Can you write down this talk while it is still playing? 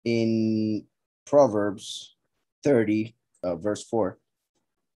in Proverbs 30, verse 4,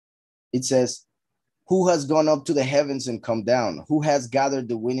 it says, who has gone up to the heavens and come down? Who has gathered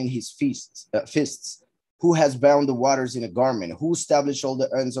the wind in his fists? Who has bound the waters in a garment? Who established all the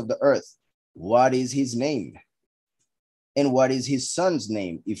ends of the earth? What is his name? And what is his son's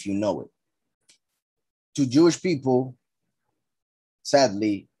name, if you know it? To Jewish people,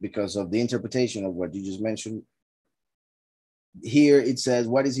 sadly, because of the interpretation of what you just mentioned, here it says,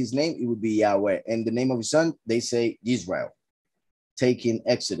 what is his name? It would be Yahweh. And the name of his son, they say Israel. Taking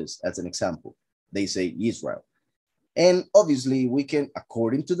Exodus as an example, they say Israel. And obviously we can,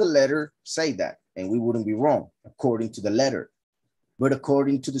 according to the letter, say that, and we wouldn't be wrong according to the letter. But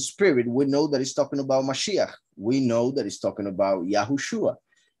according to the spirit, we know that it's talking about Mashiach. We know that it's talking about Yahushua.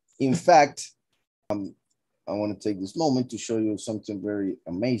 In fact, I want to take this moment to show you something very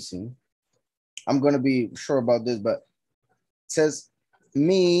amazing. I'm going to be sure about this, but it says,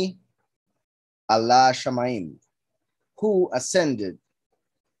 Mi Allah Shamaim, who ascended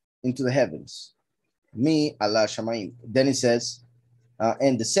into the heavens. Mi Allah Shamaim. Then it says,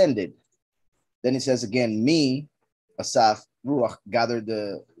 and descended. Then it says again, Mi Asaf Ruach, gathered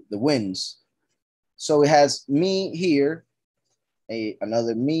the winds. So it has me here,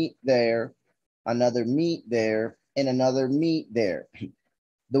 another me there, another me there, and another me there.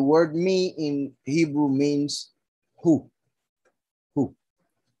 The word me in Hebrew means who. Who.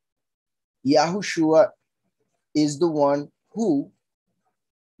 Yahushua is the one who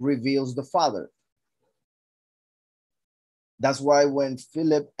reveals the Father. That's why when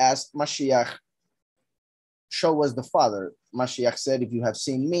Philip asked Mashiach, show us the Father, Mashiach said, if you have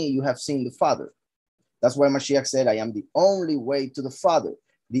seen me, you have seen the Father. That's why Mashiach said, I am the only way to the Father.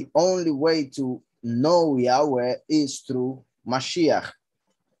 The only way to know Yahweh is through Mashiach,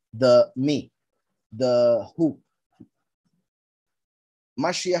 the me, the who.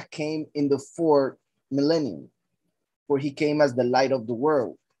 Mashiach came in the 4th millennium, for he came as the light of the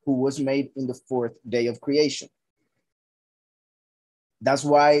world, who was made in the 4th day of creation. That's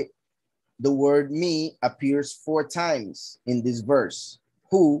why the word me appears 4 times in this verse.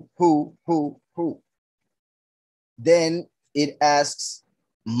 Who. Then it asks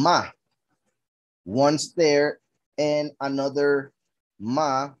ma, once there and another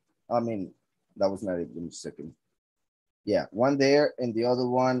ma. I mean, that was not it. Give me a second. Yeah, one there and the other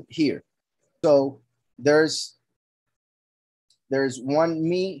one here. So there's one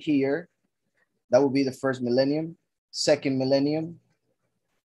me here. That will be the 1st millennium, 2nd millennium,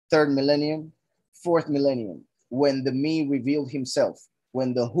 3rd millennium, 4th millennium, when the me revealed himself,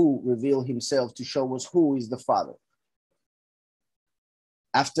 when the who revealed himself to show us who is the Father.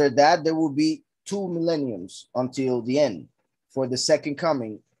 After that, there will be 2 millenniums until the end for the second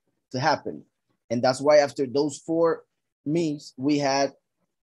coming to happen. And that's why after those 4 me's, we had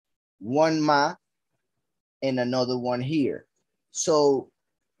one ma and another one here. So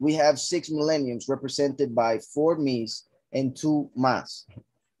we have 6 millenniums represented by 4 me's and 2 ma's.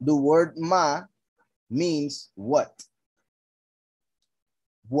 The word ma means what?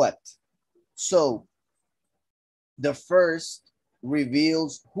 What? So the first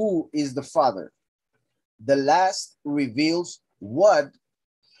reveals who is the Father. The last reveals what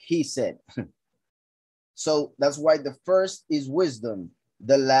he said. So that's why the first is wisdom.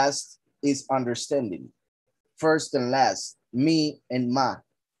 The last is understanding. First and last, me and ma,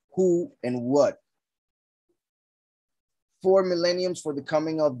 who and what. 4 millenniums for the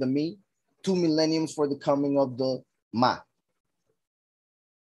coming of the me, 2 millenniums for the coming of the ma.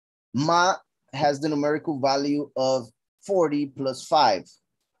 Ma has the numerical value of 40 plus 5.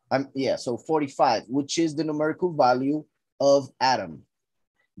 So 45, which is the numerical value of Adam.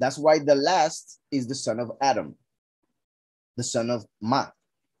 That's why the last is the son of Adam, the son of Ma.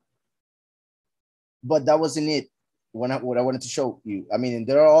 But that wasn't it. What I wanted to show you. I mean,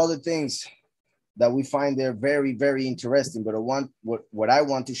 there are other things that we find there very, very interesting. But what I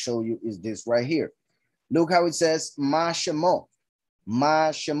want to show you is this right here. Look how it says Ma Shemo,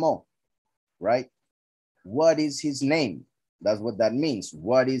 right? What is his name? That's what that means.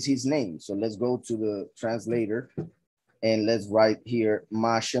 What is his name? So let's go to the translator and let's write here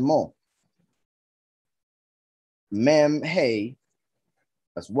Ma Shemo. Mem Hey,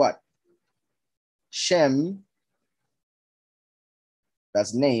 that's what? Shem,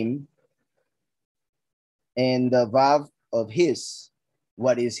 that's name. And the Vav of his,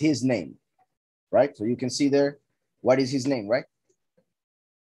 what is his name, right? So you can see there, what is his name, right?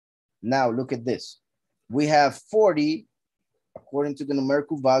 Now look at this. We have 40, according to the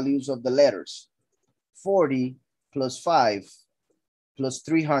numerical values of the letters. 40 plus 5 plus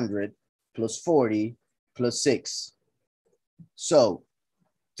 300 plus 40 plus 6. So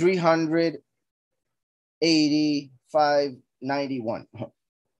 385.91.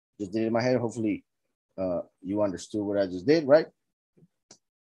 Just did it in my head. Hopefully you understood what I just did, right?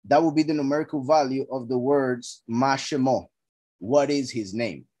 That will be the numerical value of the words Mashemo. What is his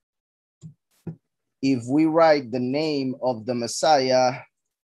name? If we write the name of the Messiah,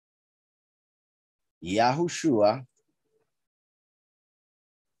 Yahushua,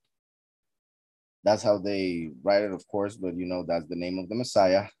 that's how they write it, of course, but you know, that's the name of the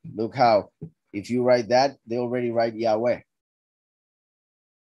Messiah. Look how, if you write that, they already write Yahweh.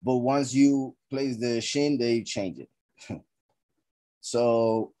 But once you place the shin, they change it.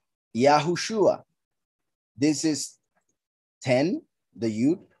 So Yahushua, this is 10, the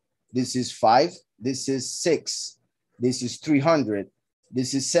Yud. This is 5. This is 6. This is 300.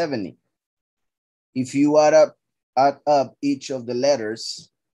 This is 70. If you add up each of the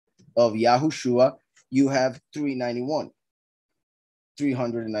letters of Yahushua, you have 391.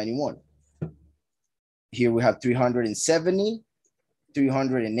 Here we have 370,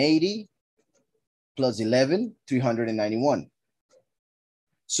 380, plus 11, 391.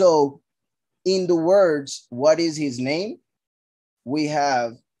 So in the words, what is his name? We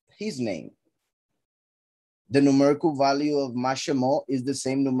have his name. The numerical value of Mashemo is the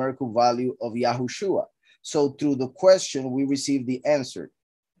same numerical value of Yahushua. So through the question, we receive the answer.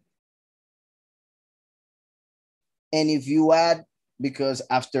 And if you add, because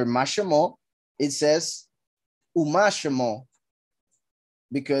after Mashemo, it says Umashemo,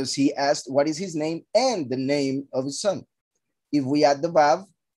 because he asked what is his name and the name of his son. If we add the Vav,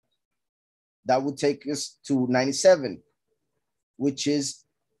 that would take us to 97, which is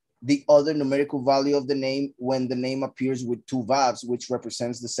the other numerical value of the name when the name appears with 2 Vavs, which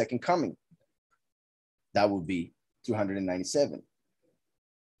represents the second coming. That would be 297.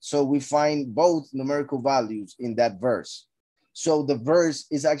 So we find both numerical values in that verse. So the verse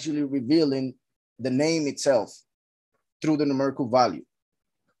is actually revealing the name itself through the numerical value.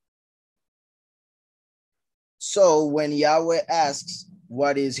 So when Yahweh asks,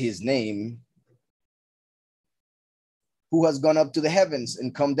 what is his name? Who has gone up to the heavens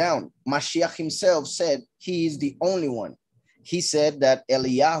and come down? Mashiach himself said he is the only one. He said that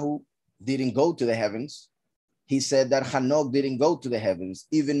Eliyahu didn't go to the heavens. He said that Hanok didn't go to the heavens.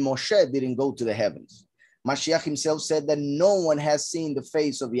 Even Moshe didn't go to the heavens. Mashiach himself said that no one has seen the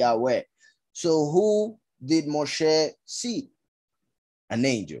face of Yahweh. So who did Moshe see? An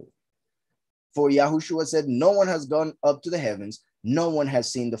angel. For Yahushua said, no one has gone up to the heavens. No one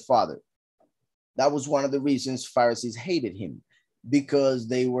has seen the Father. That was one of the reasons Pharisees hated him, because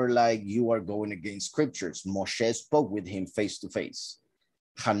they were like, you are going against scriptures. Moshe spoke with him face to face.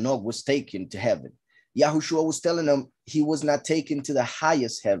 Hanok was taken to heaven. Yahushua was telling them he was not taken to the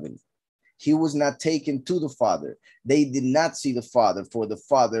highest heaven. He was not taken to the Father. They did not see the Father, for the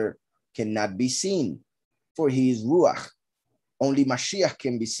Father cannot be seen, for he is Ruach. Only Mashiach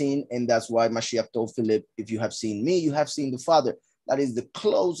can be seen, and that's why Mashiach told Philip, if you have seen me, you have seen the Father. That is the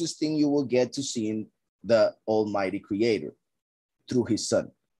closest thing you will get to seeing the Almighty Creator through his Son.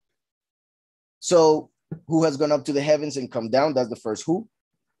 So who has gone up to the heavens and come down? That's the first who.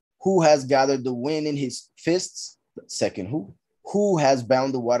 Who has gathered the wind in his fists? The second who. Who has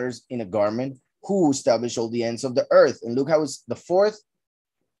bound the waters in a garment? Who established all the ends of the earth? And look how it's the fourth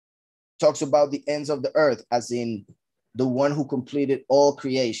talks about the ends of the earth, as in the one who completed all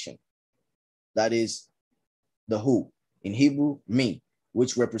creation. That is the who. In Hebrew, me,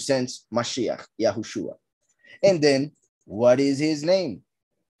 which represents Mashiach, Yahushua. And then, what is his name?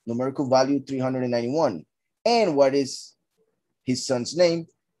 Numerical value 391. And what is his son's name?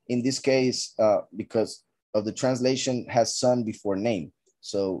 In this case, because of the translation, has son before name.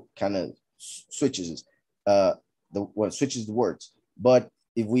 So kind of switches switches the words. But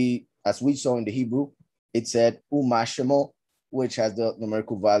if we, as we saw in the Hebrew, it said Umashemo, which has the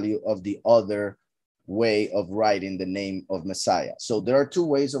numerical value of the other way of writing the name of Messiah. So there are 2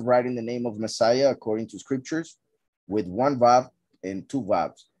 ways of writing the name of Messiah according to scriptures, with 1 Vav and 2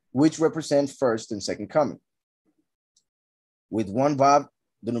 Vavs, which represent first and second coming. With 1 Vav,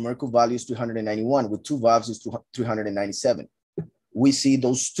 the numerical value is 391. With 2 Vavs is 397. We see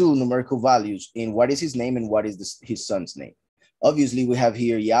those 2 numerical values in what is his name and what is his son's name. Obviously, we have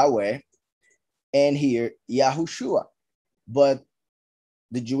here Yahweh and here Yahushua. But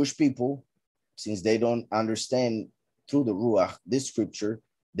the Jewish people, since they don't understand through the Ruach, this scripture,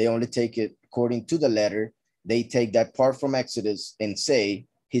 they only take it according to the letter. They take that part from Exodus and say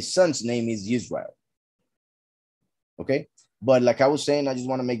his son's name is Israel. Okay? But like I was saying, I just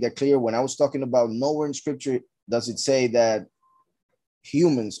want to make that clear. When I was talking about nowhere in scripture does it say that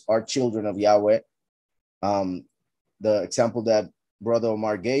humans are children of Yahweh. The example that Brother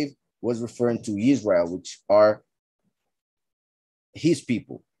Omar gave was referring to Israel, which are his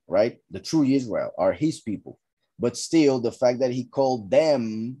people, right? The true Israel are his people. But still, the fact that he called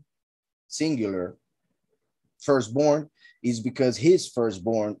them singular firstborn is because his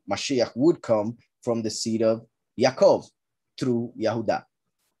firstborn, Mashiach, would come from the seed of Yaakov through Yehuda.